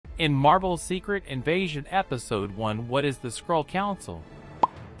In Marvel's Secret Invasion Episode 1, what is the Skrull Council?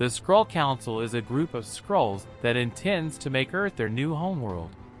 The Skrull Council is a group of Skrulls that intends to make Earth their new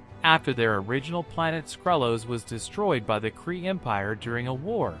homeworld, after their original planet Skrullos was destroyed by the Kree Empire during a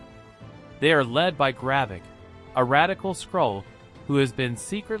war. They are led by Gravik, a radical Skrull who has been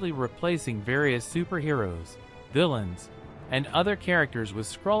secretly replacing various superheroes, villains, and other characters with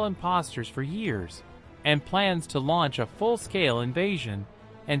Skrull impostors for years, and plans to launch a full-scale invasion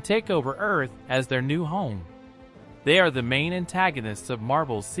and take over Earth as their new home. They are the main antagonists of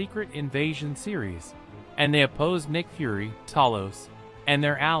Marvel's Secret Invasion series, and they oppose Nick Fury, Talos, and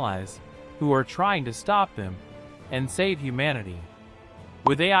their allies, who are trying to stop them and save humanity.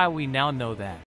 With AI, we now know that